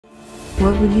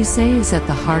What would you say is at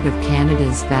the heart of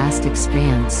Canada's vast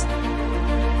expanse?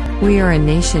 We are a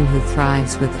nation who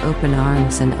thrives with open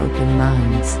arms and open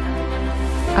minds.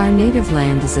 Our native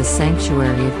land is a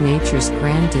sanctuary of nature's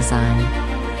grand design,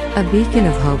 a beacon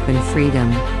of hope and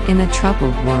freedom in a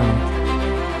troubled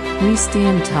world. We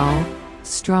stand tall,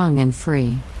 strong and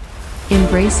free,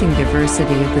 embracing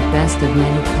diversity of the best of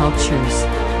many cultures,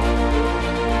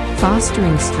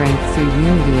 fostering strength through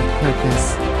unity of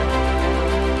purpose.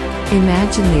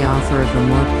 Imagine the offer of a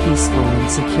more peaceful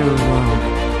and secure world,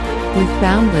 with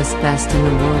boundless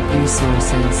best-in-the-world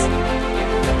resources.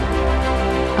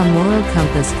 A moral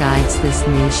compass guides this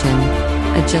nation,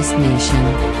 a just nation,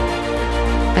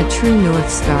 a true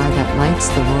North Star that lights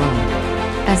the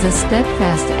world, as a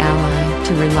steadfast ally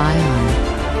to rely on.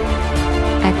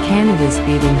 At Canada's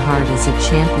beating heart is a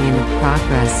champion of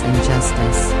progress and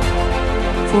justice,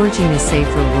 forging a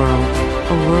safer world,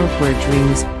 a world where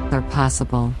dreams are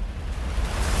possible.